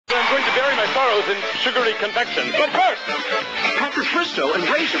I'm going to bury my sorrows in sugary confection. But first, Actors Bristow and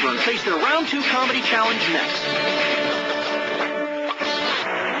Razorburn face their round 2 comedy challenge next.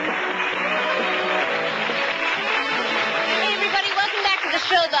 Hey everybody, welcome back to the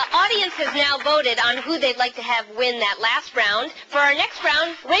show. The audience has now voted on who they'd like to have win that last round. For our next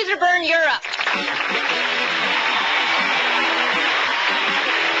round, Razorburn, you're up.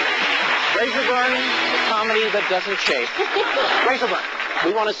 Razorburn, comedy that doesn't shake. Razorburn,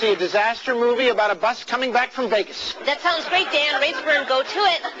 we want to see a disaster movie about a bus coming back from Vegas. That sounds great, Dan. Razorburn, go to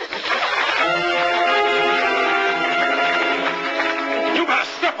it. you better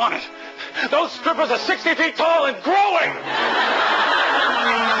step on it. Those strippers are 60 feet tall and growing.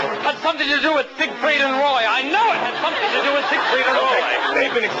 Had something to do with Siegfried and Roy. I know it had something to do with Siegfried and Roy.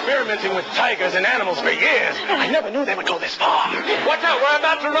 They've been experimenting with tigers and animals for years. I never knew they would go this far. Watch out, we're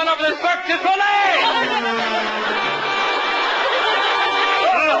about to run over the Cirque du Soleil!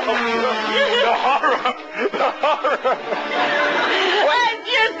 The horror! The horror! I'm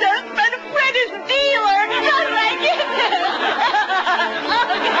just a apprentice dealer. How did I get this?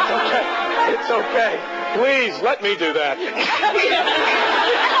 It's okay. Please, let me do that.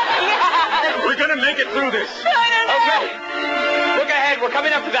 We're going to make it through this. Okay. Look ahead. We're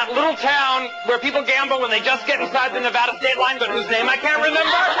coming up to that little town where people gamble when they just get inside the Nevada state line, but whose name I can't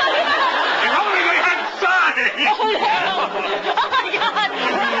remember. If only we had signs! Oh, no. Oh, my God.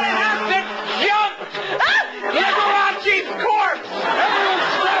 We're going to have to jump Liberace's corpse. Everyone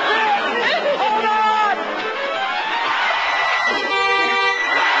strap in. Hold on.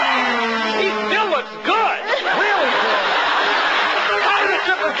 He still looks good. Really good. How did the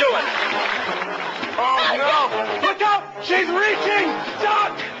stripper do it? Oh, no! Look out! She's reaching!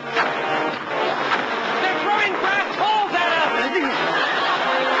 Duck! They're throwing brass balls at us!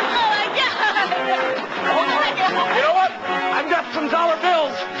 Oh, my God. Oh, my God. You know what? I've got some dollar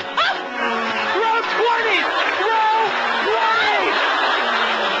bills. Throw 20s! Throw 20s!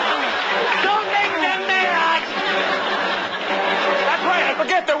 Don't make them mad! That's right, I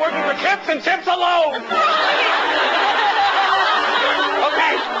forget they're working for tips and tips alone!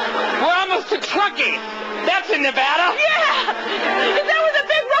 Okay, we're almost to Truckee. That's in Nevada. Yeah. Is that where the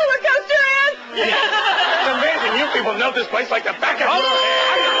big roller coaster is? It's amazing you people know this place like the back of your hand.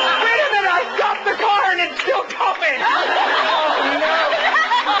 Wait a minute, I stopped the car and it's still coming. Oh, no.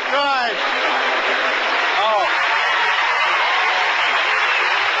 God. Oh.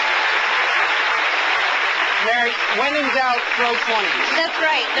 Mary, when in doubt, throw 20s. That's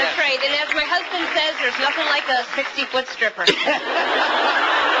right. That's right. And as my husband says, there's nothing like a 60-foot stripper.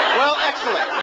 Well, excellent.